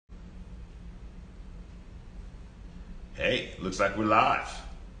Hey, looks like we're live.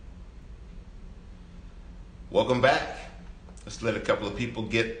 Welcome back. Let's let a couple of people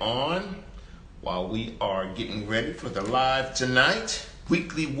get on while we are getting ready for the live tonight.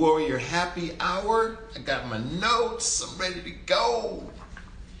 Weekly Warrior Happy Hour. I got my notes. I'm ready to go.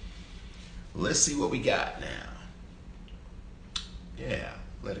 Let's see what we got now. Yeah,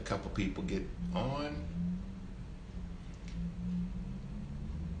 let a couple people get on.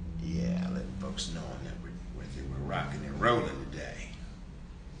 Yeah, letting folks know that we're rocking and rolling today.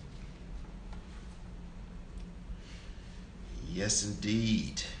 Yes,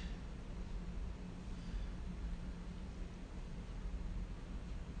 indeed.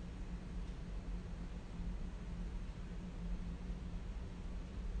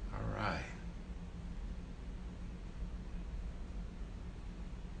 All right.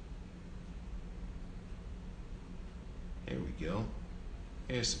 Here we go.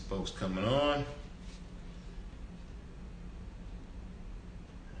 Here's some folks coming on.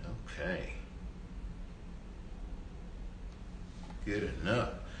 Okay. Good enough.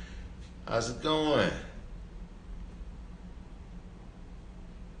 How's it going?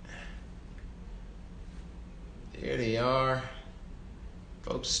 There they are.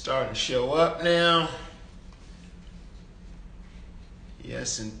 Folks starting to show up now.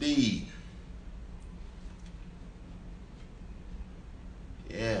 Yes, indeed.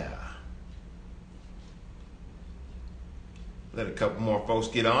 Yeah. Let a couple more folks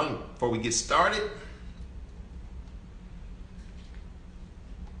get on before we get started.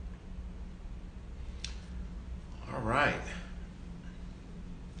 All right.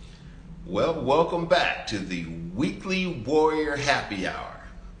 Well, welcome back to the Weekly Warrior Happy Hour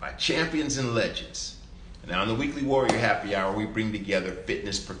by Champions and Legends. Now, in the Weekly Warrior Happy Hour, we bring together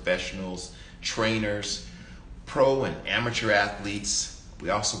fitness professionals, trainers, pro and amateur athletes. We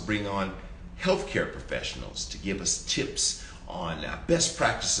also bring on healthcare professionals to give us tips on best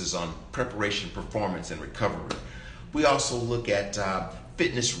practices on preparation, performance, and recovery. We also look at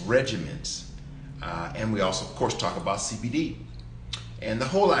fitness regimens, and we also, of course, talk about CBD. And the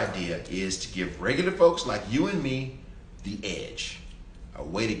whole idea is to give regular folks like you and me the edge, a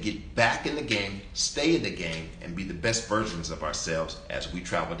way to get back in the game, stay in the game, and be the best versions of ourselves as we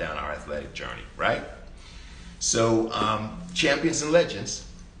travel down our athletic journey, right? So Champions and Legends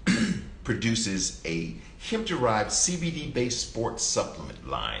produces a hemp-derived CBD-based sports supplement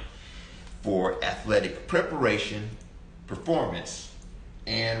line for athletic preparation, performance,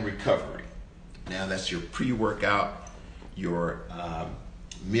 and recovery. Now that's your pre-workout, your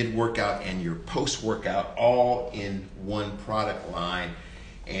mid-workout, and your post-workout all in one product line,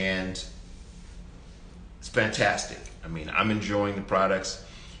 and it's fantastic. I mean, I'm enjoying the products,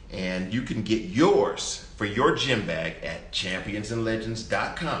 and you can get yours for your gym bag at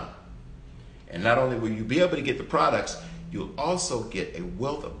championsandlegends.com. And not only will you be able to get the products, you'll also get a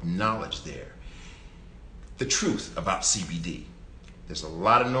wealth of knowledge there. The truth about CBD. There's a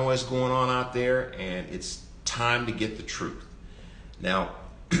lot of noise going on out there, and it's time to get the truth. Now,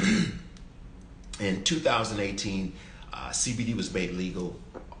 in 2018, CBD was made legal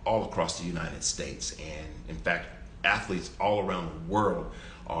all across the United States. And in fact, athletes all around the world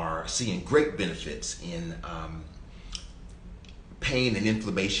are seeing great benefits in pain and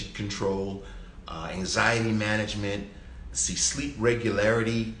inflammation control, anxiety management, sleep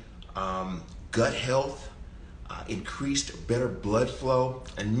regularity, gut health, increased better blood flow,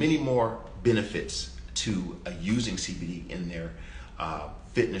 and many more benefits to using CBD in their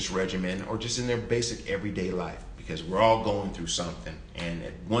fitness regimen or just in their basic everyday life, because we're all going through something, and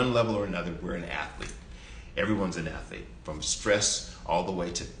at one level or another, we're an athlete. Everyone's an athlete, from stress all the way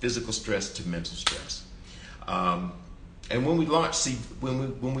to physical stress to mental stress. And when we launched,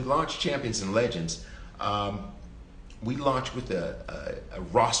 when we launched Champions and Legends, we launched with a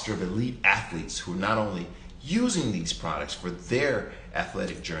roster of elite athletes who are not only using these products for their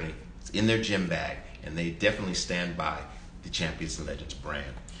athletic journey in their gym bag, and they definitely stand by the Champions and Legends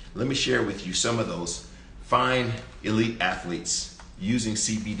brand. Let me share with you some of those fine elite athletes using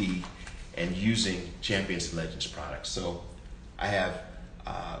CBD and using Champions and Legends products. So I have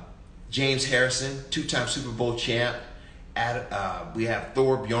James Harrison, two-time Super Bowl champ. We have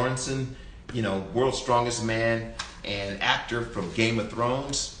Thor Bjornsson, world's strongest man and actor from Game of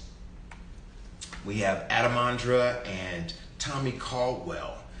Thrones. We have Adamandra and Tommy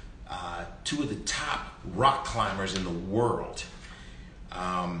Caldwell, two of the top rock climbers in the world.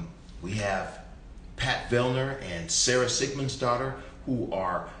 We have Pat Vellner and Sarah Sigmundsdottir, who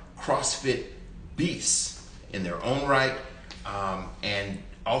are CrossFit beasts in their own right, and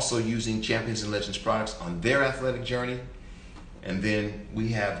also using Champions and Legends products on their athletic journey. And then we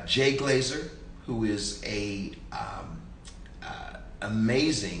have Jay Glazer, who is a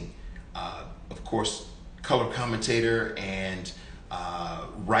amazing, of course, color commentator and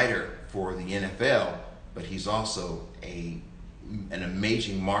writer for the NFL, but he's also an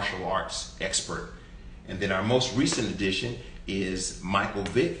amazing martial arts expert. And then our most recent addition is Michael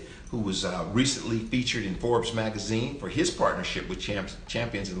Vick, who was recently featured in Forbes magazine for his partnership with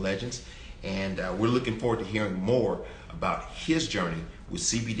Champions and Legends. And we're looking forward to hearing more about his journey with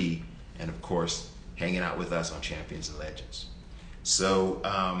CBD and, of course, hanging out with us on Champions and Legends. So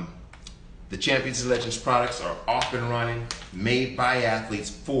the Champions and Legends products are off and running, made by athletes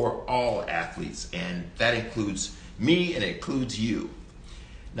for all athletes. And that includes me and it includes you.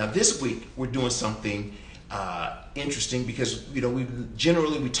 Now this week we're doing something interesting because we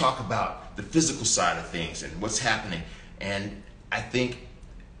talk about the physical side of things and what's happening, and I think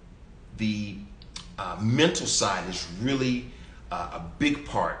the mental side is really a big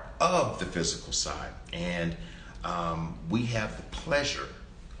part of the physical side, and we have the pleasure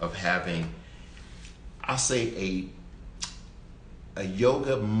of having, I'll say, a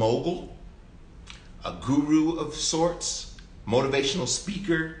yoga mogul, a guru of sorts, motivational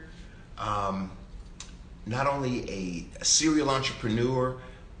speaker, not only a serial entrepreneur,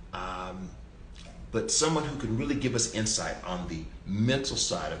 but someone who can really give us insight on the mental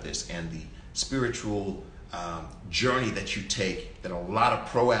side of this and the spiritual journey that you take, that a lot of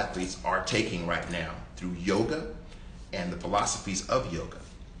pro athletes are taking right now through yoga and the philosophies of yoga.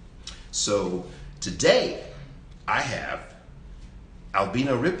 So today I have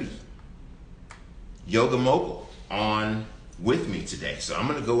Albina Rippy, yoga mogul, on with me today. So I'm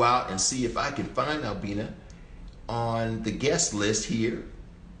going to go out and see if I can find Albina on the guest list here.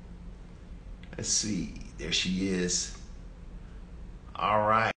 Let's see. There she is. All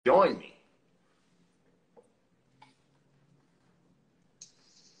right. Join me.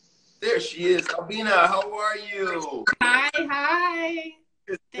 There she is. Albina, how are you? Hi.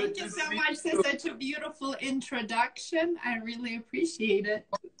 Thank you so much for such a beautiful introduction. I really appreciate it.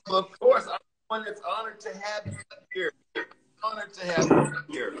 Well, of course. I'm the one that's honored to have you here. Honored to have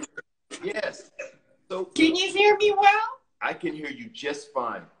you here. Yes. So, can you hear me well? I can hear you just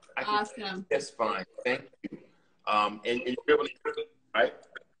fine. Awesome. Just fine. Thank you. And you're able to hear me, right?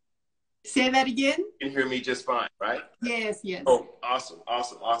 Say that again? You can hear me just fine, right? Yes, yes. Oh, awesome.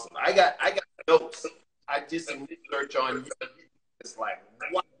 I got notes. I did some research on you. It's like,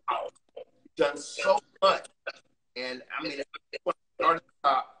 wow, you've done so much. And I mean, I want to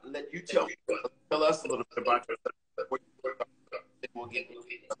start let you tell us a little bit about yourself. Then we'll get the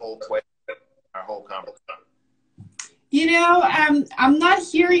whole question, our whole conversation. I'm not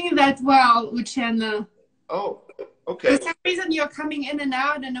hearing that well, Uchenna. Oh, okay. For some reason, you're coming in and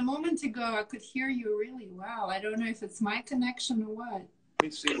out, and a moment ago, I could hear you really well. I don't know if it's my connection or what. Let me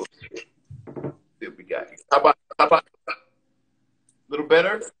see what we got here. How about a little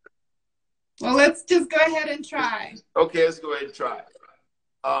better? Well, let's just go ahead and try. Okay, let's go ahead and try.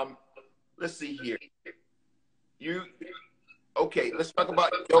 Let's see here. Okay, let's talk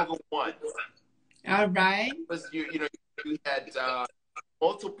about Yoga One. All right. You had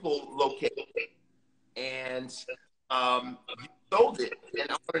multiple locations, and you sold it. And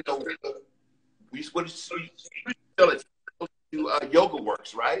I want to know, what did you sell it to? Yoga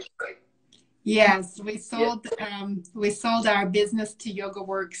Works, right? Yes, we sold our business to Yoga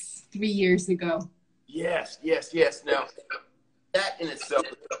Works 3 years ago. Yes. Now, that in itself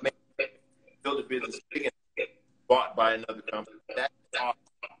made build a business big and bought by another company. That's awesome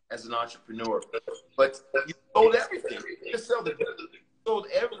as an entrepreneur. But you sold everything. You just sold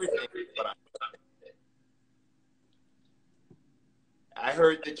everything. I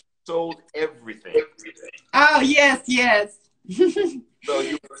heard that you sold everything. Oh, yes.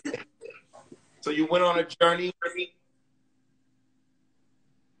 So you went on a journey.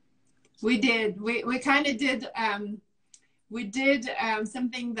 We did. We kind of did. We did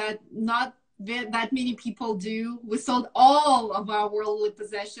something that not that many people do. We sold all of our worldly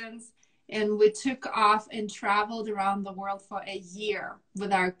possessions, and we took off and traveled around the world for a year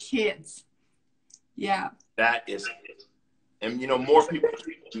with our kids. Yeah. That is, and more people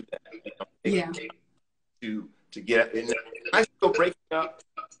do that. Yeah. To get in. I still breaking up.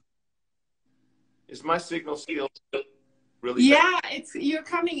 Is my signal still really? Yeah, you're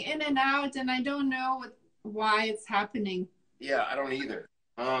coming in and out, and I don't know why it's happening. Yeah, I don't either.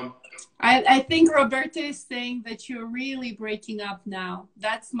 I think Roberta is saying that you're really breaking up now.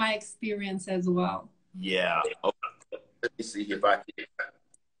 That's my experience as well. Yeah. Okay. Let me see if I can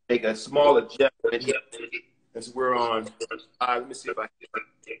make a small adjustment here. As we're on. Let me see if I can make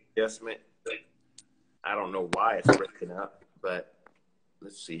an adjustment. I don't know why it's breaking up, but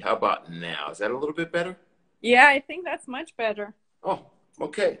let's see. How about now? Is that a little bit better? Yeah, I think that's much better. Oh,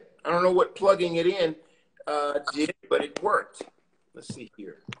 okay. I don't know what plugging it in did, but it worked. Let's see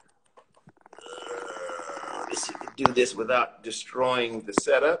here. Let's see if we can do this without destroying the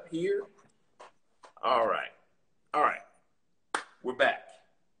setup here. All right. All right. We're back.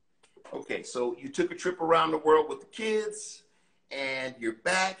 Okay, so you took a trip around the world with the kids, and you're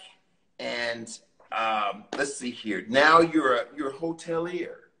back. And let's see here. Now you're a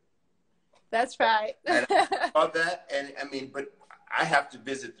hotelier. That's right. And I saw that, and I mean, but I have to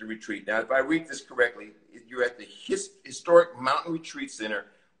visit the retreat. Now, if I read this correctly, you're at the Historic Mountain Retreat Center,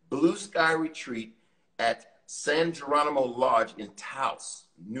 Blue Sky Retreat at San Geronimo Lodge in Taos,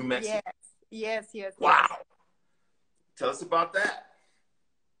 New Mexico. Yes. Wow. Tell us about that.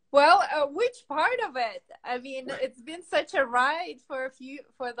 Well, which part of it? I mean, it's been such a ride for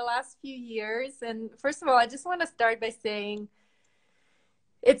the last few years. And first of all, I just want to start by saying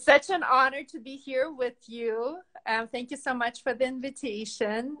it's such an honor to be here with you. Thank you so much for the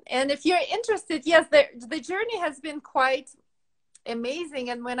invitation. And if you're interested, yes, the journey has been quite amazing.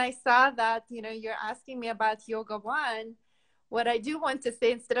 And when I saw that, you're asking me about Yoga One, what I do want to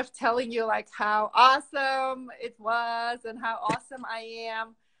say, instead of telling you like how awesome it was and how awesome I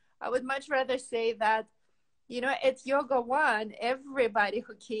am, I would much rather say that, at Yoga One, everybody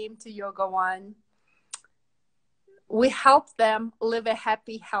who came to Yoga One, we helped them live a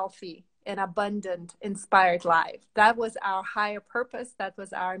happy, healthy, and abundant, inspired life. That was our higher purpose. That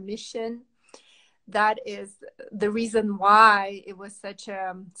was our mission. That is the reason why it was such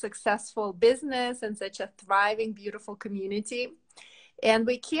a successful business and such a thriving, beautiful community. And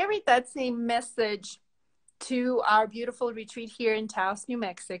we carried that same message to our beautiful retreat here in Taos, New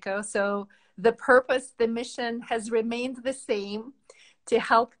Mexico. So the purpose, the mission has remained the same, to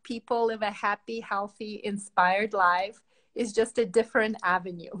help people live a happy, healthy, inspired life. Is just a different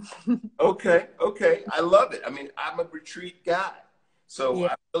avenue. Okay. I love it. I mean, I'm a retreat guy. So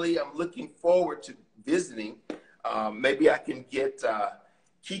yeah. I'm looking forward to visiting. Maybe I can get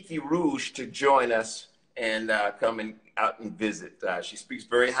Kiki Rouge to join us and come out and visit. She speaks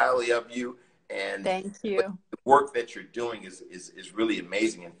very highly of you. And thank you. The work that you're doing is really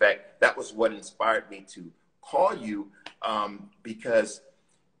amazing. In fact, that was what inspired me to call you, because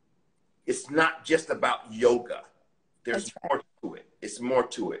it's not just about yoga. There's more to it. It's more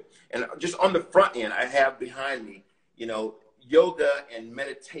to it. And just on the front end, I have behind me, yoga and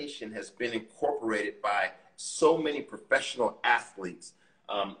meditation has been incorporated by so many professional athletes.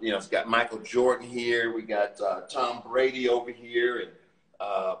 It's got Michael Jordan here. We got Tom Brady over here,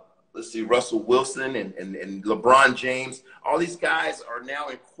 and let's see, Russell Wilson and LeBron James. All these guys are now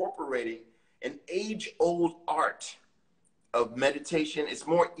incorporating an age-old art of meditation. It's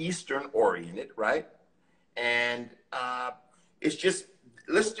more Eastern oriented, right? And let's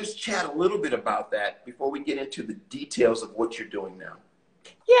just chat a little bit about that before we get into the details of what you're doing now.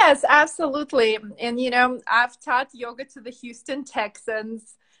 Yes, absolutely. And, I've taught yoga to the Houston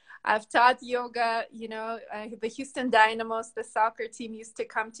Texans. I've taught yoga, the Houston Dynamos, the soccer team, used to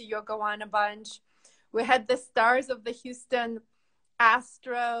come to Yoga One a bunch. We had the stars of the Houston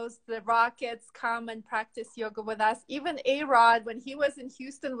Astros, the Rockets, come and practice yoga with us. Even A-Rod, when he was in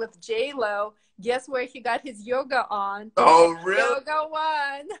Houston with J-Lo, guess where he got his yoga on? Oh, really? Yoga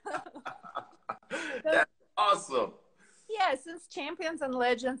One. That's awesome. Yeah, since champions and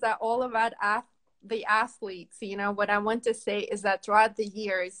legends are all about the athletes, what I want to say is that throughout the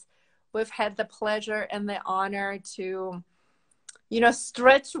years, we've had the pleasure and the honor to,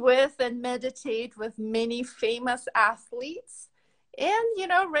 stretch with and meditate with many famous athletes and,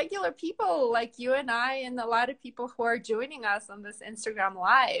 regular people like you and I and a lot of people who are joining us on this Instagram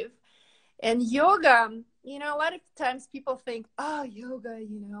Live. And yoga, a lot of times people think, oh, yoga,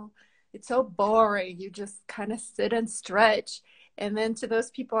 it's so boring. You just kind of sit and stretch. And then to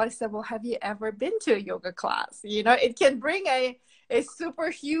those people, I said, well, have you ever been to a yoga class? It can bring a super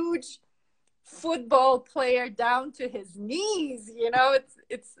huge football player down to his knees.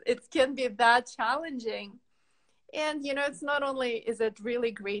 It can be that challenging. And, it's not only is it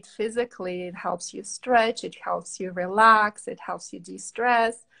really great physically, it helps you stretch, it helps you relax, it helps you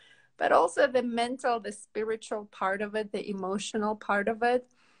de-stress, but also the mental, the spiritual part of it, the emotional part of it.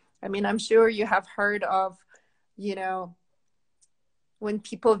 I mean, I'm sure you have heard of, when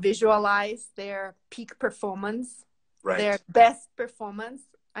people visualize their peak performance, right, their best performance.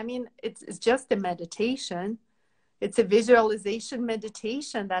 I mean, it's just a meditation. It's a visualization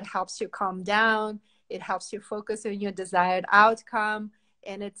meditation that helps you calm down. It helps you focus on your desired outcome.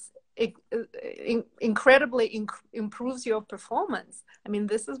 And it incredibly improves your performance. I mean,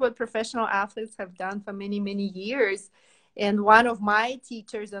 this is what professional athletes have done for many, many years. And one of my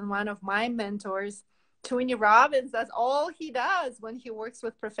teachers and one of my mentors, Tony Robbins, that's all he does when he works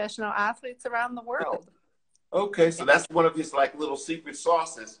with professional athletes around the world. Okay, so that's one of his like little secret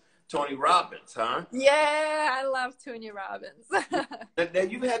sauces, Tony Robbins, huh? Yeah, I love Tony Robbins. Now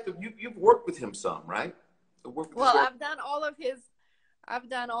you've worked with him some, right? Well, I've done all of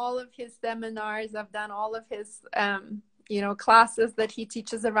his seminars. I've done all of his classes that he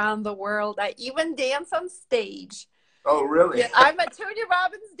teaches around the world. I even dance on stage. Oh, really? Yeah, I'm a Tony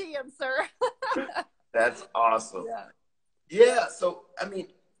Robbins dancer. That's awesome. Yeah. Yeah. So, I mean,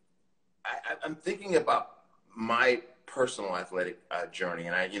 I'm thinking about my personal athletic journey.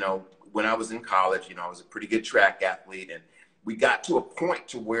 And when I was in college, I was a pretty good track athlete, and we got to a point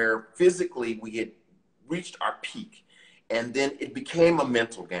to where physically we had reached our peak. And then it became a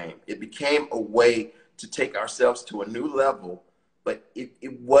mental game. It became a way to take ourselves to a new level, but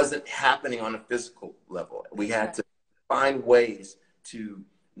it wasn't happening on a physical level. We had to find ways to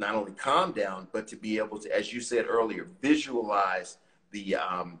not only calm down, but to be able to, as you said earlier, visualize the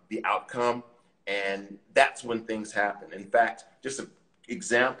outcome. And that's when things happen. In fact, just an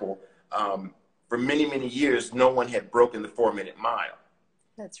example, for many, many years, no one had broken the 4-minute mile.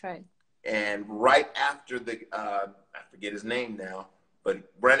 That's right. And right after I forget his name now, but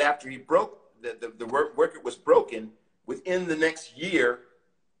right after he broke, the record was broken, within the next year,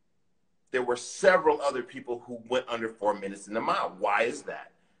 there were several other people who went under 4 minutes in the mile. Why is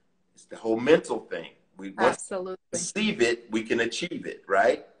that? It's the whole mental thing. Once we perceive it, we can achieve it,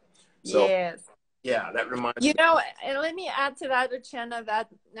 right? So, yes. Yeah, that reminds me. And let me add to that, Uchenna, that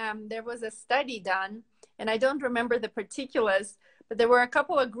there was a study done, and I don't remember the particulars, but there were a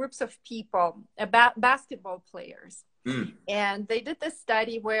couple of groups of people, basketball players. And they did this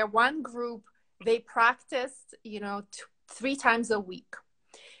study where one group, they practiced, 3 times a week.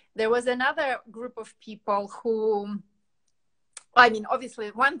 There was another group of people who, obviously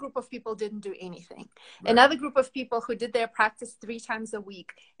one group of people didn't do anything. Right. Another group of people who did their practice 3 times a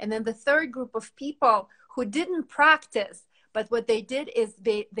week. And then the third group of people who didn't practice, but what they did is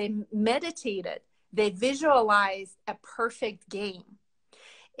they meditated, they visualized a perfect game.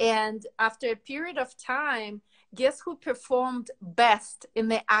 And after a period of time, guess who performed best in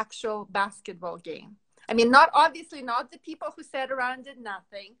the actual basketball game? Not the people who sat around and did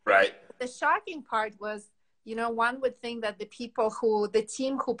nothing. Right. The shocking part was, one would think that the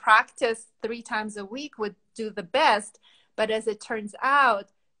team who practiced 3 times a week would do the best. But as it turns out,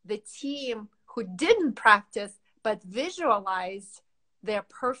 the team who didn't practice but visualized their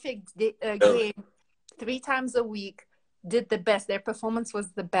perfect game 3 times a week did the best. Their performance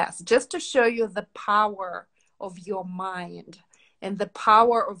was the best. Just to show you the power of your mind and the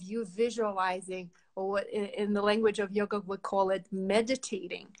power of you visualizing, or what in the language of yoga we call it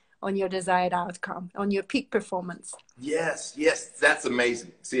meditating on your desired outcome, on your peak performance. Yes, that's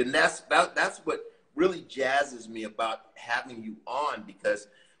amazing. See, and that's what really jazzes me about having you on, because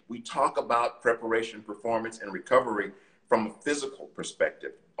we talk about preparation, performance, and recovery from a physical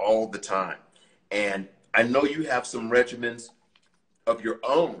perspective all the time. And I know you have some regimens of your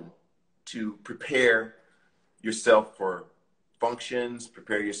own to prepare yourself for functions,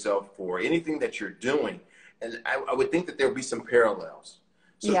 prepare yourself for anything that you're doing. And I would think that there'll be some parallels.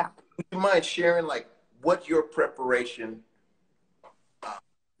 So would you mind sharing like what your preparation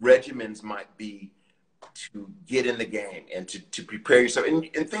regimens might be to get in the game and to prepare yourself,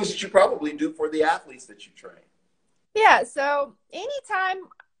 and things that you probably do for the athletes that you train? Yeah, so anytime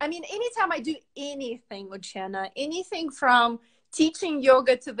I do anything, Uchenna, anything from teaching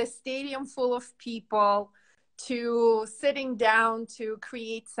yoga to the stadium full of people, to sitting down to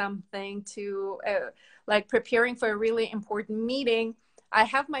create something, to like preparing for a really important meeting, I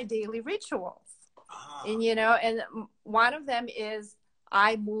have my daily rituals. And, and one of them is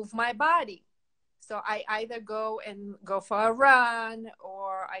I move my body. So I either go for a run,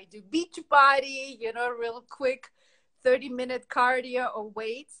 or I do beach body, real quick 30-minute cardio or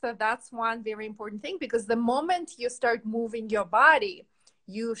weights. So that's one very important thing, because the moment you start moving your body,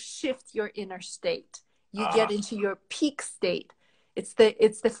 you shift your inner state. You get into your peak state. It's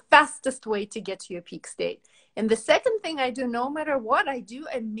the fastest way to get to your peak state. And the second thing I do, no matter what, I do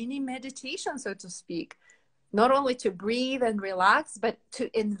a mini meditation, so to speak, not only to breathe and relax, but to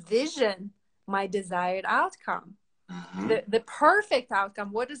envision my desired outcome, the perfect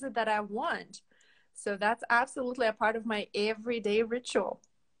outcome. What is it that I want? So that's absolutely a part of my everyday ritual.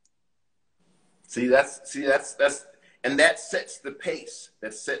 And that sets the pace,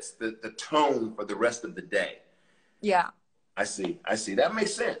 that sets the tone for the rest of the day. Yeah. I see. That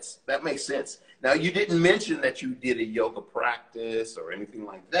makes sense. Now, you didn't mention that you did a yoga practice or anything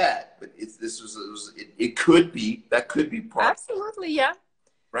like that, but that could be part. Absolutely, yeah.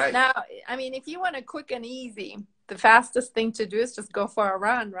 Right. Now, I mean, if you want a quick and easy, the fastest thing to do is just go for a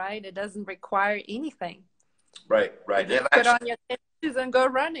run, right? It doesn't require anything. Right. Right. Just put on your tennis shoes and go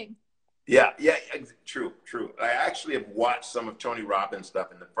running. Yeah. Yeah. True. True. I actually have watched some of Tony Robbins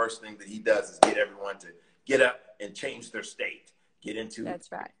stuff, and the first thing that he does is get everyone to get up and change their state, get into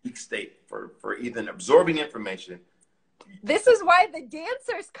That's right. peak state for even absorbing information. This is why the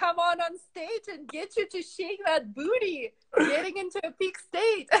dancers come on stage and get you to shake that booty, getting into a peak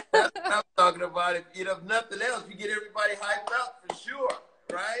state. That's what I'm talking about. If nothing else, you get everybody hyped up for sure,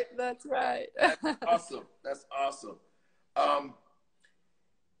 right? That's right. That's awesome. That's awesome.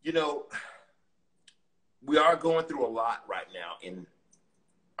 We are going through a lot right now in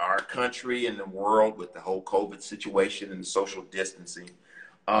our country and the world with the whole COVID situation and the social distancing.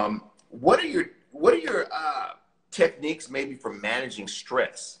 What are your techniques maybe for managing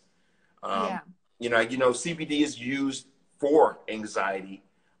stress? CBD is used for anxiety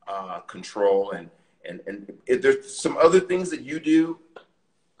control, and if there's some other things that you do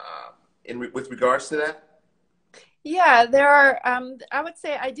with regards to that. Yeah, there are, I would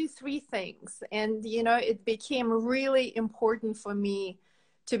say I do 3 things. And, it became really important for me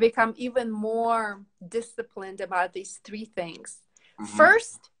to become even more disciplined about these 3 things. Mm-hmm.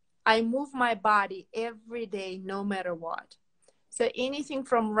 First, I move my body every day, no matter what. So anything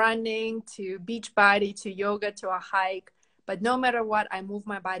from running to beach body to yoga to a hike, but no matter what, I move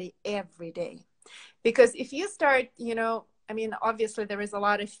my body every day. Because if you start, obviously there is a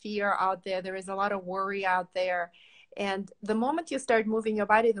lot of fear out there. There is a lot of worry out there. And the moment you start moving your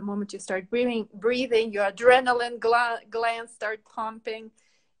body, the moment you start breathing, your adrenaline glands start pumping.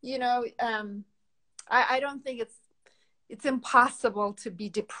 I don't think it's impossible to be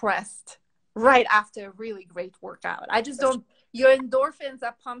depressed right after a really great workout. I just don't. Your endorphins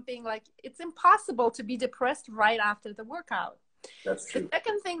are pumping. Like, it's impossible to be depressed right after the workout. That's true. The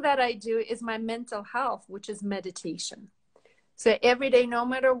second thing that I do is my mental health, which is meditation. So every day, no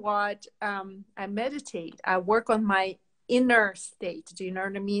matter what, I meditate. I work on my inner state. Do you know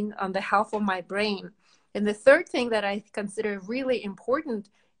what I mean? On the health of my brain. And the third thing that I consider really important,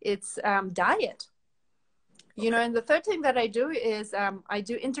 it's diet. And the third thing that I do is I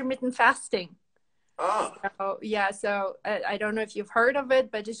do intermittent fasting. Oh. So I don't know if you've heard of it,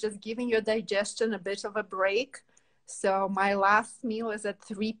 but it's just giving your digestion a bit of a break. So my last meal is at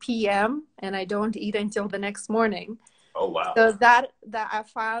 3 p.m. and I don't eat until the next morning. Oh, wow. So that I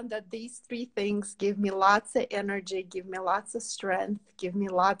found that these 3 things give me lots of energy, give me lots of strength, give me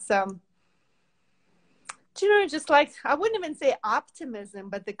lots of, just like, I wouldn't even say optimism,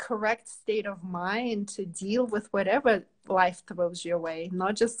 but the correct state of mind to deal with whatever life throws your way,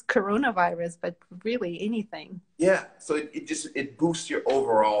 not just coronavirus, but really anything. Yeah. So it boosts your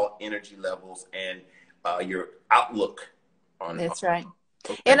overall energy levels and your outlook on it. That's right.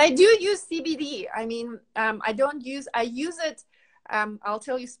 Okay. And I do use CBD. I use it. I'll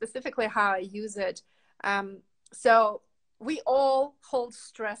tell you specifically how I use it. So we all hold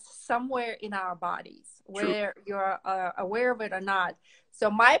stress somewhere in our bodies, whether you're aware of it or not.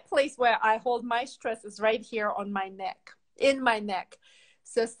 So my place where I hold my stress is right here on my neck, in my neck.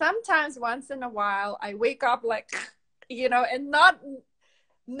 So sometimes once in a while I wake up like, and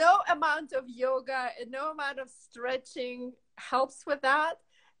no amount of yoga and no amount of stretching helps with that.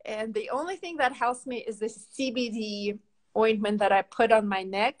 And the only thing that helps me is this CBD ointment that I put on my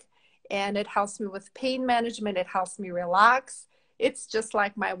neck, and it helps me with pain management. It helps me relax. It's just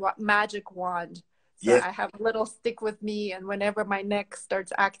like my magic wand. So I have a little stick with me, and whenever my neck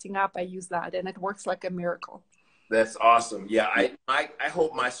starts acting up, I use that, and it works like a miracle. That's awesome. Yeah, I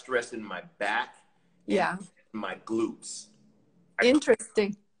hold my stress in my back. And my glutes.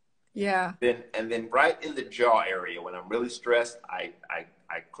 Interesting. Yeah. Then right in the jaw area, when I'm really stressed, I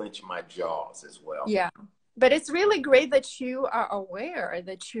clench my jaws as well. Yeah. But it's really great that you are aware,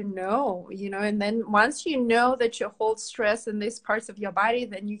 that and then once you know that you hold stress in these parts of your body,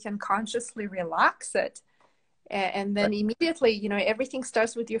 then you can consciously relax it. And then immediately, everything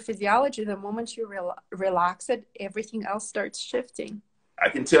starts with your physiology. The moment you relax it, everything else starts shifting. I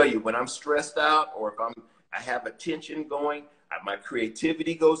can tell you when I'm stressed out, or if I have a tension going, my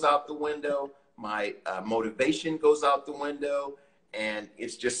creativity goes out the window, my motivation goes out the window, and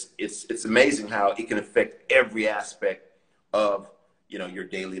it's amazing how it can affect every aspect of your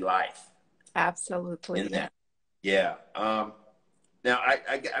daily life. Absolutely. Yeah. Now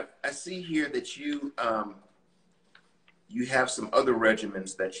I see here that you have some other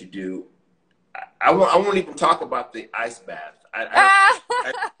regimens that you do. I won't even talk about the ice bath. I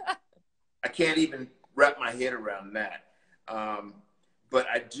can't even wrap my head around that. but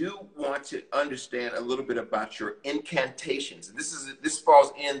I do want to understand a little bit about your incantations. And this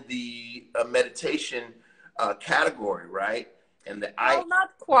falls in the meditation category, right? And well,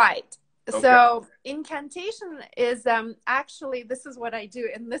 not quite. Okay. So incantation is actually, this is what I do,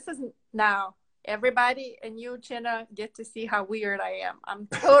 and this is now everybody and you, Chinna, get to see how weird I am. I'm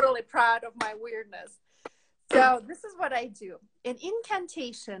totally proud of my weirdness. So this is what I do. An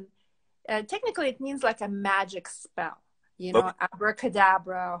incantation, technically it means like a magic spell, you know,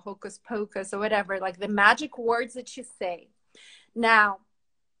 abracadabra, hocus pocus, or whatever, like the magic words that you say. Now,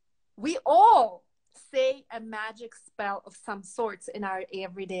 we all say a magic spell of some sorts in our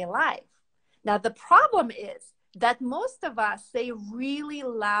everyday life. Now, the problem is that most of us say really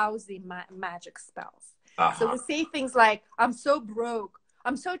lousy magic spells. So we say things like, I'm so broke,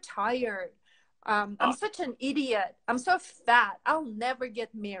 I'm so tired, I'm such an idiot, I'm so fat, I'll never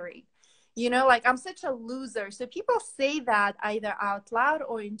get married. You know, like, I'm such a loser. So people say that either out loud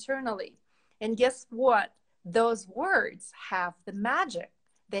or internally. And guess what? Those words have the magic.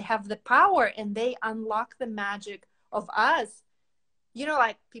 They have the power, and they unlock the magic of us. You know,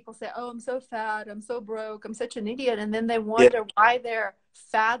 like people say, oh, I'm so fat, I'm so broke, I'm such an idiot. And then they wonder why they're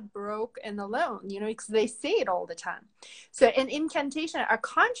fat, broke, and alone, you know, because they say it all the time. So an incantation, a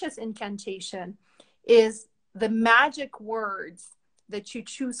conscious incantation, is the magic words that you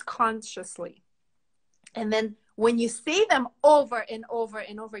choose consciously. And then when you say them over and over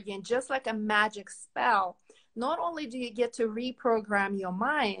and over again, just like a magic spell, not only do you get to reprogram your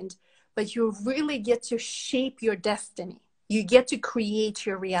mind, but you really get to shape your destiny. You get to create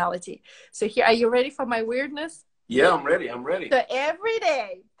your reality. So here, are you ready for my weirdness? Yeah, I'm ready. I'm ready. So every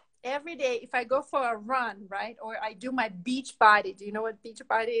day, if I go for a run, right, or I do my beach body. Do you know what beach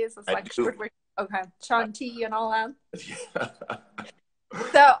body is? It's like short, okay, Shanti and all that.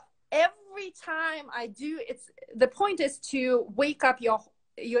 So every time I do, the point is to wake up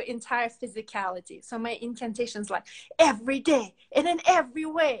your entire physicality. So my incantation's like, every day and in every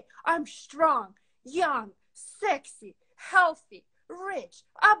way, I'm strong, young, sexy, healthy, rich,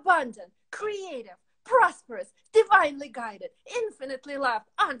 abundant, creative, prosperous, divinely guided, infinitely loved,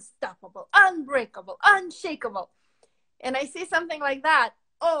 unstoppable, unbreakable, unshakable. And I say something like that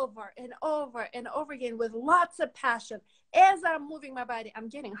over and over and over again with lots of passion as I'm moving my body. I'm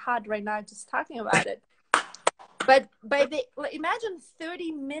getting hot right now just talking about it. But imagine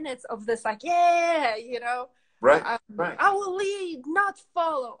 30 minutes of this, like, yeah, you know, right. I will lead, not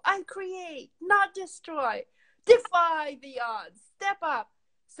follow. I create, not destroy. Defy the odds. Step up.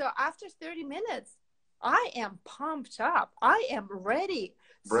 So after 30 minutes, I am pumped up. I am ready.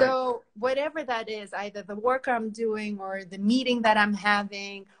 Right. So whatever that is, either the work I'm doing or the meeting that I'm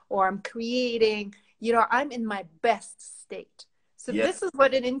having or I'm creating, you know, I'm in my best state. So this is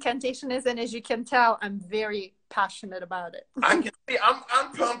what an incantation is. And as you can tell, I'm very passionate about it. I can see,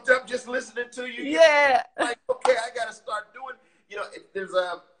 I'm pumped up just listening to you. Yeah. Like, okay, I got to start doing, you know, there's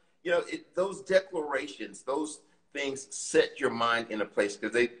those declarations, those things set your mind in a place,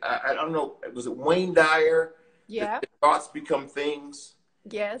 because I don't know, was it Wayne Dyer? Yeah. The thoughts become things.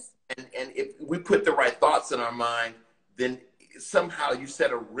 Yes. And if we put the right thoughts in our mind, then somehow you set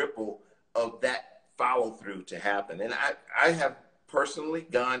a ripple of that follow through to happen. And I have personally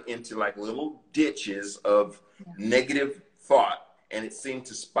gone into like little ditches of negative thought, and it seemed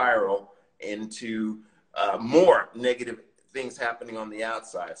to spiral into more negative things happening on the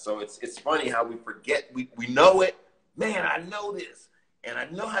outside. So it's funny how we forget, we know it, man, I know this and I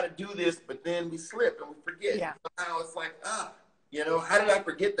know how to do this, but then we slip and we forget. Yeah. Somehow it's like, you know, how did I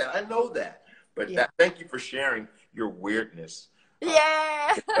forget that? I know that. But thank you for sharing your weirdness.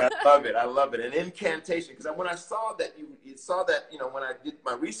 Yeah. I love it. I love it. An incantation, because when I saw that, you saw that, you know, when I did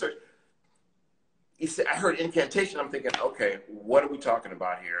my research, I heard incantation. I'm thinking, okay, what are we talking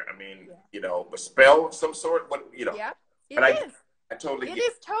about here? I mean, you know, a spell of some sort. What, you know? Yeah, I totally. It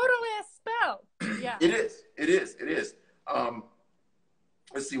is totally a spell. Yeah. It is.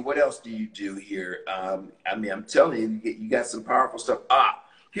 Let's see, what else do you do here? I mean, I'm telling you, you got some powerful stuff.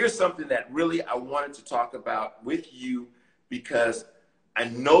 Here's something that really I wanted to talk about with you, because I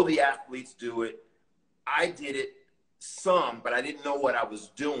know the athletes do it. I did it some, but I didn't know what I was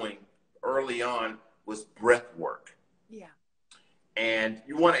doing early on, was breath work. Yeah. And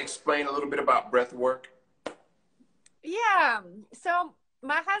you want to explain a little bit about breath work? Yeah. So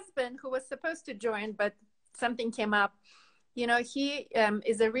my husband, who was supposed to join, but something came up, you know, he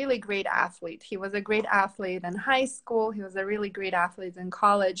is a really great athlete. He was a great athlete in high school. He was a really great athlete in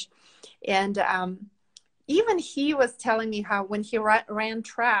college. And even he was telling me how when he ran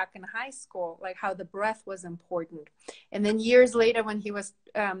track in high school, like how the breath was important. And then years later, when he was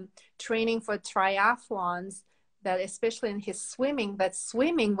training for triathlons, that especially in his swimming, that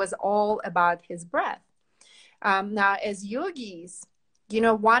swimming was all about his breath. Now, as yogis, you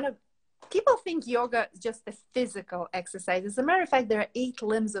know, people think yoga is just a physical exercise. As a matter of fact, there are 8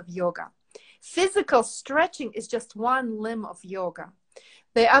 limbs of yoga. Physical stretching is just one limb of yoga.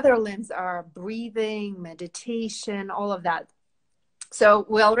 The other limbs are breathing, meditation, all of that. So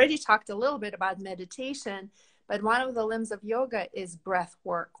we already talked a little bit about meditation, but one of the limbs of yoga is breath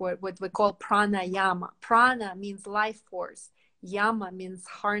work, what we call pranayama. Prana means life force. Yama means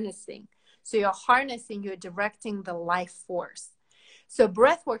harnessing. So you're harnessing, you're directing the life force. So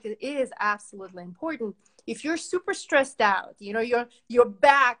breath work is absolutely important. If you're super stressed out, you know, your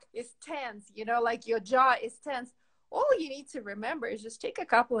back is tense, you know, like your jaw is tense, all you need to remember is just take a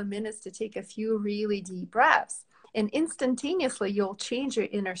couple of minutes to take a few really deep breaths. And instantaneously, you'll change your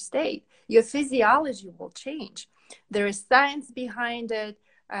inner state. Your physiology will change. There is science behind it.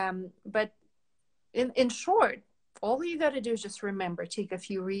 But in short, all you got to do is just remember, take a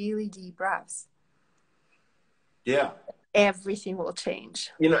few really deep breaths. Yeah. Everything will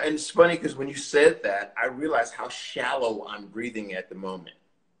change. You know, and it's funny because when you said that, I realized how shallow I'm breathing at the moment.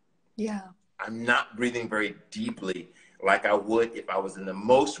 Yeah. I'm not breathing very deeply like I would if I was in the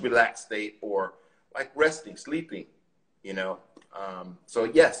most relaxed state or like resting, sleeping, you know. So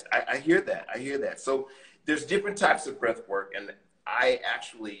yes, I hear that. I hear that. So there's different types of breath work. And I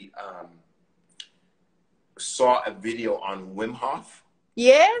actually saw a video on Wim Hof.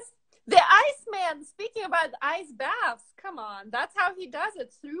 Yes. The Iceman, speaking about ice baths, come on. That's how he does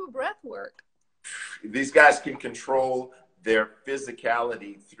it, through breath work. These guys can control their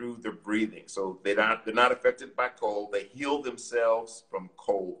physicality through their breathing. So they're not affected by cold. They heal themselves from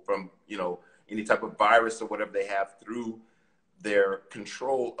cold, from, you know, any type of virus or whatever they have through their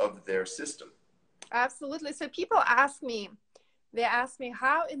control of their system. Absolutely. So people ask me,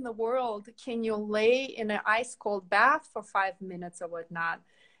 how in the world can you lay in an ice cold bath for 5 minutes or whatnot?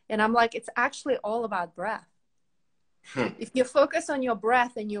 And I'm like, it's actually all about breath. If you focus on your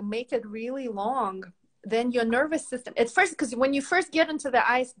breath and you make it really long, then your nervous system, at first, because when you first get into the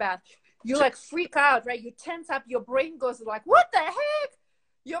ice bath, you like freak out, right? You tense up, your brain goes like, what the heck?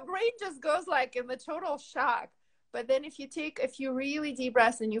 Your brain just goes like in the total shock. But then if you take a few really deep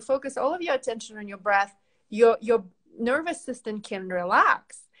breaths and you focus all of your attention on your breath, your nervous system can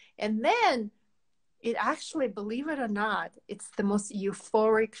relax. And then it actually, believe it or not, it's the most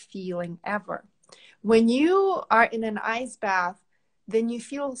euphoric feeling ever. When you are in an ice bath, then you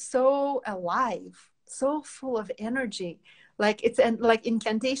feel so alive, so full of energy. Like it's like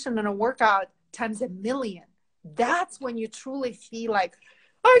incantation in a workout times 1,000,000. That's when you truly feel like,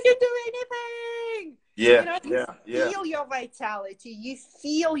 I can do anything. Yeah, you know, you feel your vitality. You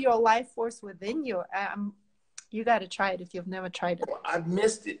feel your life force within you. You got to try it if you've never tried it. Well, I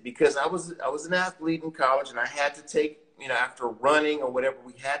missed it because I was an athlete in college, and I had to take, you know, after running or whatever,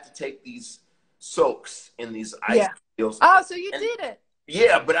 we had to take these soaks in these ice fields. Oh, so you did it.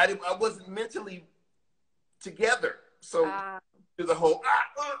 Yeah, but I wasn't mentally together. So to the whole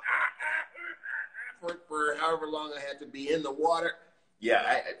for however long I had to be in the water.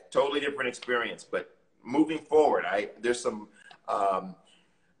 Yeah, totally different experience. But moving forward, there's some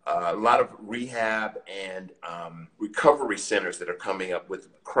a lot of rehab and recovery centers that are coming up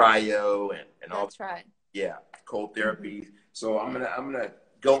with cryo and all. That's right. Yeah, cold therapy. So I'm gonna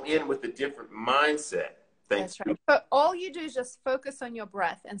go in with a different mindset. Thanks. That's right. But all you do is just focus on your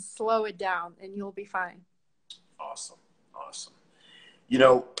breath and slow it down, and you'll be fine. Awesome. You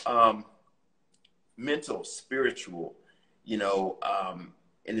know, mental, spiritual. You know,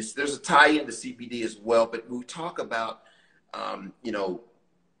 and there's a tie into CBD as well. But we talk about, you know,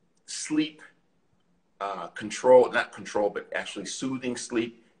 sleep control, not control, but actually soothing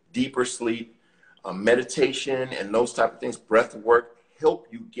sleep, deeper sleep, meditation, and those type of things. Breath work help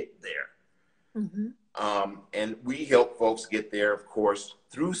you get there. And we help folks get there, of course,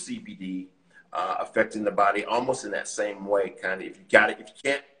 through CBD, affecting the body almost in that same way. Kind of, if you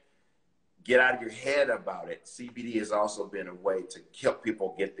can't get out of your head about it, CBD has also been a way to help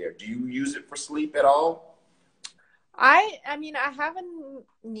people get there. Do you use it for sleep at all? I mean, I haven't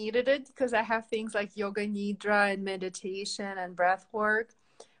needed it because I have things like yoga nidra and meditation and breath work.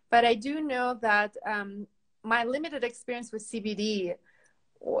 But I do know that my limited experience with CBD,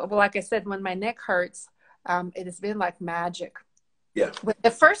 well, like I said, when my neck hurts, it has been like magic. Yeah. But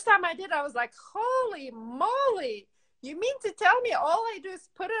the first time I did, I was like, holy moly. You mean to tell me all I do is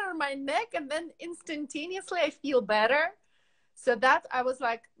put it on my neck and then instantaneously I feel better? So that I was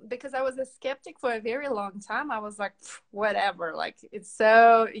like, because I was a skeptic for a very long time, I was like, whatever, like it's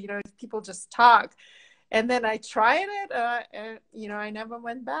so, you know, people just talk. And then I tried it, and you know, I never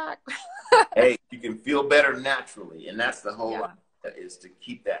went back. Hey, you can feel better naturally, and that's the whole Yeah. idea, is to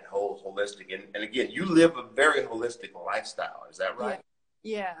keep that whole holistic. And again, you live a very holistic lifestyle. Is that Yeah. right?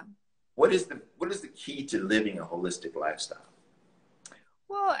 Yeah. What is the key to living a holistic lifestyle?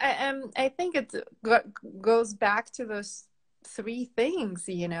 Well, I think it goes back to those three things,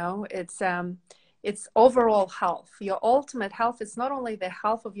 you know. It's overall health. Your ultimate health is not only the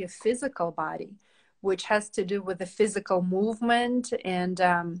health of your physical body, which has to do with the physical movement and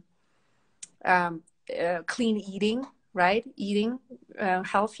clean eating, right? Eating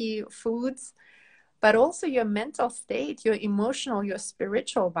healthy foods, but also your mental state, your emotional, your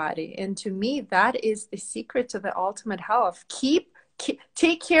spiritual body. And to me, that is the secret to the ultimate health.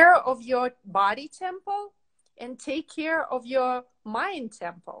 Take care of your body temple and take care of your mind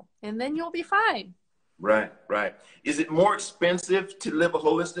temple, and then you'll be fine. Right, right. Is it more expensive to live a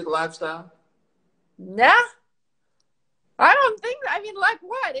holistic lifestyle? Nah, I don't think, I mean, like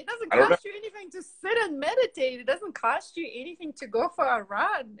what? It doesn't I don't know. cost you anything to sit and meditate. It doesn't cost you anything to go for a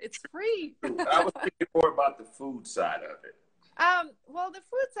run. It's free. I was thinking more about the food side of it. Well, the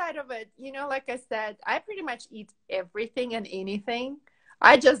food side of it, you know, like I said, I pretty much eat everything and anything.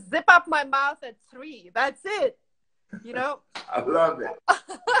 I just zip up my mouth at 3. That's it. You know? I love it.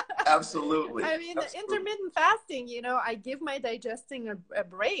 Absolutely. I mean, Absolutely. intermittent fasting, you know, I give my digesting a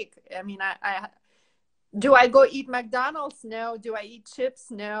break. I mean, do I go eat McDonald's? No. Do I eat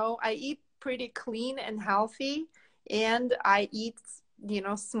chips? No. I eat pretty clean and healthy, and I eat, you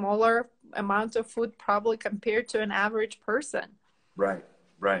know, smaller amount of food probably compared to an average person. Right,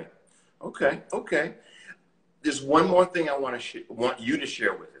 right. Okay, okay. There's one more thing I want you to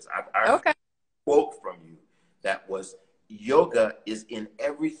share with us. I Okay. quote from you that was, yoga is in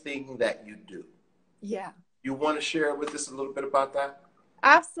everything that you do. Yeah. You want to share with us a little bit about that?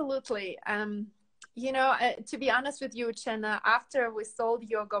 Absolutely. You know, to be honest with you, Chenna, after we sold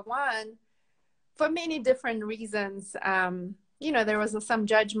Yoga One, for many different reasons, you know, there was some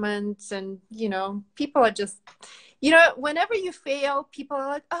judgments, and, you know, people are just, you know, whenever you fail, people are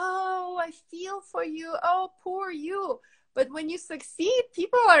like, oh, I feel for you. Oh, poor you. But when you succeed,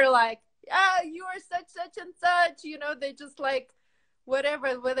 people are like, ah, you are such and such, you know, they just like,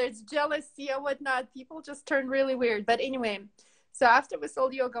 whatever, whether it's jealousy or whatnot, people just turn really weird. But anyway, so after we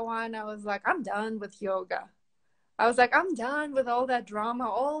sold Yoga One, I was like, I'm done with yoga. I was like, I'm done with all that drama,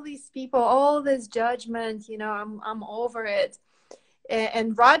 all these people, all this judgment, you know, I'm over it.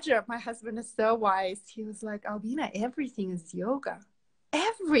 And Roger, my husband, is so wise. He was like, Albina, everything is yoga.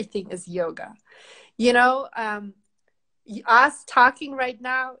 Everything is yoga. You know, us talking right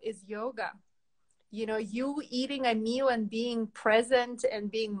now is yoga. You know, you eating a meal and being present and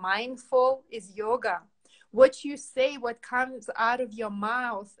being mindful is yoga. What you say, what comes out of your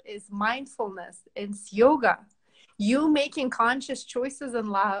mouth is mindfulness. It's yoga. You making conscious choices in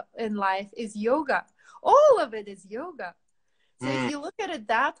life is yoga. All of it is yoga. So if you look at it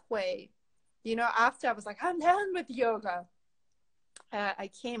that way, you know, after I was like, I'm done with yoga,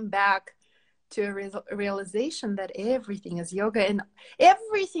 I came back to a realization that everything is yoga, and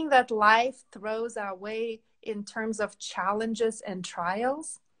everything that life throws our way in terms of challenges and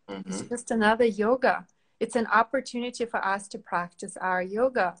trials, it's just another yoga. It's an opportunity for us to practice our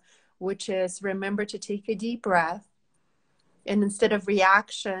yoga, which is remember to take a deep breath. And instead of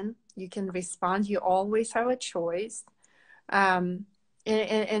reaction, you can respond. You always have a choice. And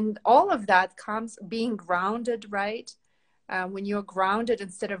all of that comes being grounded, right? When you're grounded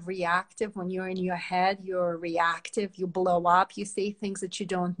instead of reactive, when you're in your head, you're reactive, you blow up, you say things that you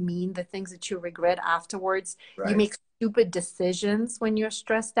don't mean, the things that you regret afterwards. Right. You make stupid decisions when you're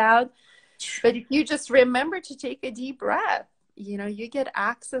stressed out. But if you just remember to take a deep breath, you know, you get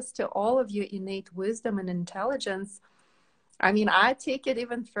access to all of your innate wisdom and intelligence. I mean, I take it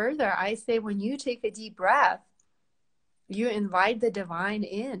even further. I say when you take a deep breath, you invite the divine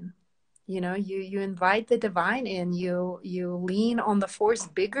in. You know, you invite the divine in. You lean on the force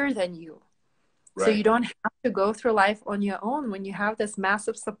bigger than you. Right. So you don't have to go through life on your own when you have this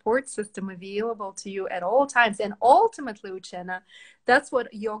massive support system available to you at all times. And ultimately, Uchenna, that's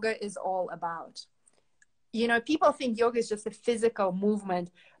what yoga is all about. You know, people think yoga is just a physical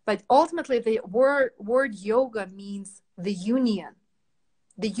movement, but ultimately the word yoga means the union.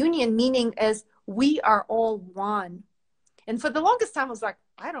 The union meaning as we are all one. And for the longest time, I was like,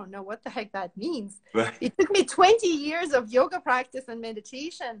 I don't know what the heck that means. Right. It took me 20 years of yoga practice and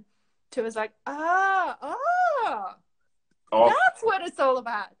meditation to was like, that's what it's all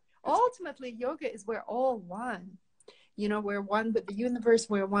about. Ultimately, yoga is we're all one. You know, we're one with the universe.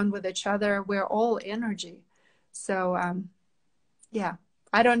 We're one with each other. We're all energy. So, yeah,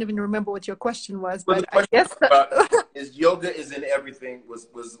 I don't even remember what your question was, Well, the but I question guess is yoga is in everything was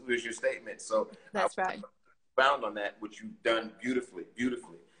your statement. So that's right. found on that, which you've done beautifully,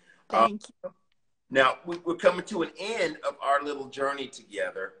 beautifully. Thank you. Now, we're coming to an end of our little journey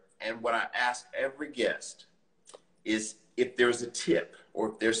together. And what I ask every guest is if there's a tip or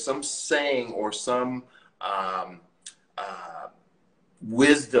if there's some saying or some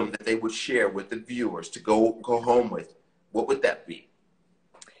wisdom that they would share with the viewers to go home with, what would that be?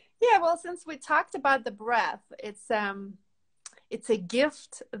 Yeah, well, since we talked about the breath, it's a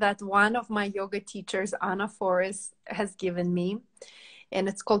gift that one of my yoga teachers, Anna Forrest, has given me, and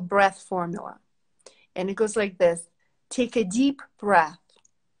it's called breath formula. And it goes like this: take a deep breath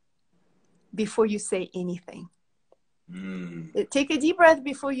before you say anything. Take a deep breath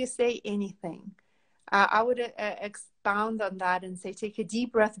before you say anything. I would expound on that and say, take a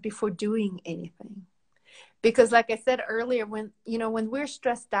deep breath before doing anything. Because like I said earlier, when we're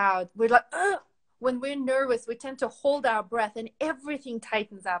stressed out, we're like, ugh! When we're nervous, we tend to hold our breath and everything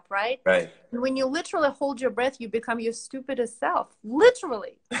tightens up, right? Right. And when you literally hold your breath, you become your stupidest self.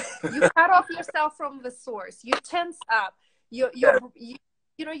 Literally. You cut off yourself from the source. You tense up. You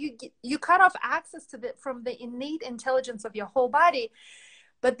cut off access to from the innate intelligence of your whole body.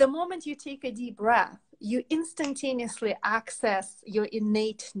 But the moment you take a deep breath, you instantaneously access your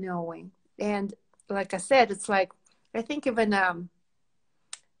innate knowing. And like I said, it's like, I think even,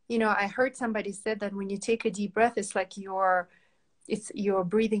 I heard somebody said that when you take a deep breath, it's like you're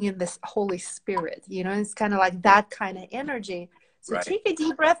breathing in this Holy Spirit, it's kind of like that kind of energy. So right. Take a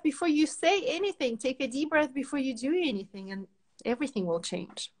deep breath before you say anything. Take a deep breath before you do anything, and everything will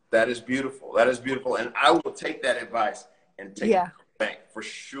change. That is beautiful. That is beautiful. And I will take that advice and take it back for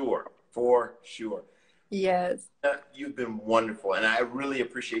sure. For sure. Yes. You've been wonderful. And I really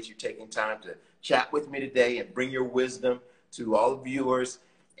appreciate you taking time to chat with me today and bring your wisdom to all the viewers.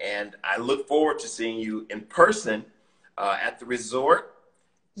 And I look forward to seeing you in person at the resort.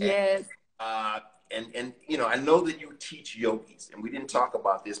 Yes. And I know that you teach yogis, and we didn't talk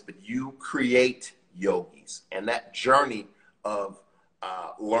about this, but you create yogis. And that journey of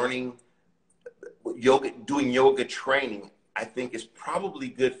learning yoga, doing yoga training, I think is probably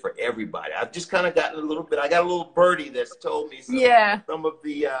good for everybody. I've just kind of gotten a little bit, I got a little birdie that's told me some of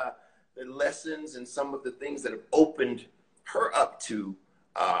the lessons and some of the things that have opened her up to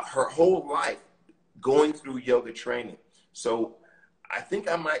her whole life going through yoga training. So I think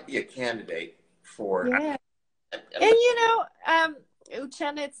I might be a candidate for. Yeah.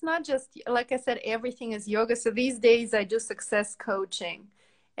 Uchenna, it's not just, like I said, everything is yoga. So these days I do success coaching,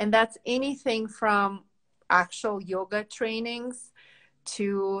 and that's anything from actual yoga trainings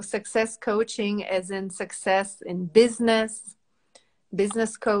to success coaching, as in success in business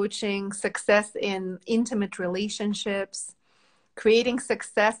coaching, success in intimate relationships, creating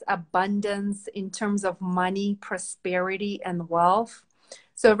success, abundance in terms of money, prosperity, and wealth.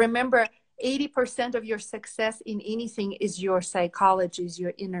 So remember, 80% of your success in anything is your psychology, is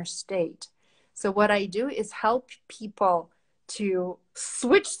your inner state. So what I do is help people to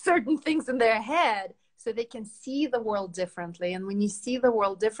switch certain things in their head so they can see the world differently. And when you see the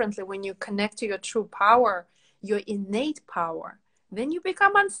world differently, when you connect to your true power, your innate power, then you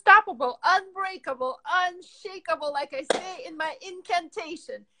become unstoppable, unbreakable, unshakable, like I say in my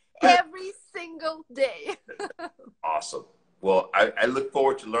incantation, every single day. Awesome. Well, I look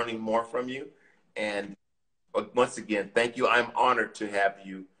forward to learning more from you. And once again, thank you. I'm honored to have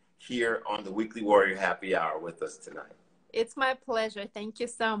you here on the Weekly Warrior Happy Hour with us tonight. It's my pleasure. Thank you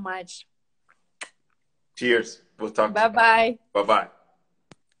so much. Cheers. We'll talk. Bye-bye. Bye-bye.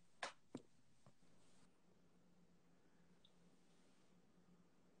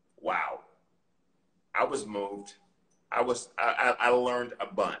 Wow. I was moved. I learned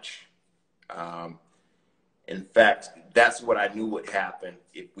a bunch. In fact, that's what I knew would happen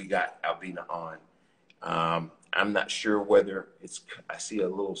if we got Albina on. I'm not sure whether I see a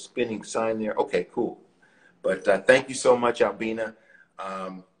little spinning sign there. Okay, cool. But thank you so much, Albina.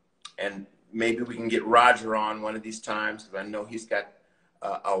 And maybe we can get Roger on one of these times, because I know he's got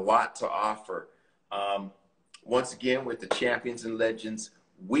a lot to offer. Once again, with the Champions and Legends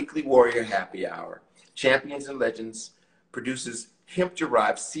Weekly Warrior Happy Hour. Champions and Legends produces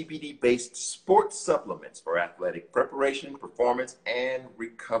hemp-derived CBD-based sports supplements for athletic preparation, performance, and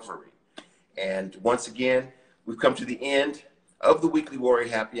recovery. And once again, we've come to the end of the Weekly Warrior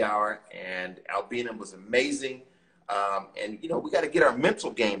Happy Hour, and Albina was amazing. And, we got to get our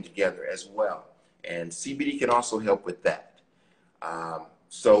mental game together as well. And CBD can also help with that.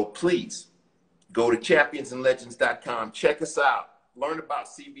 So please go to championsandlegends.com. Check us out. Learn about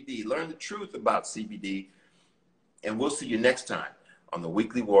CBD. Learn the truth about CBD. And we'll see you next time on the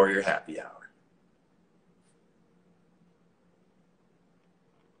Weekly Warrior Happy Hour.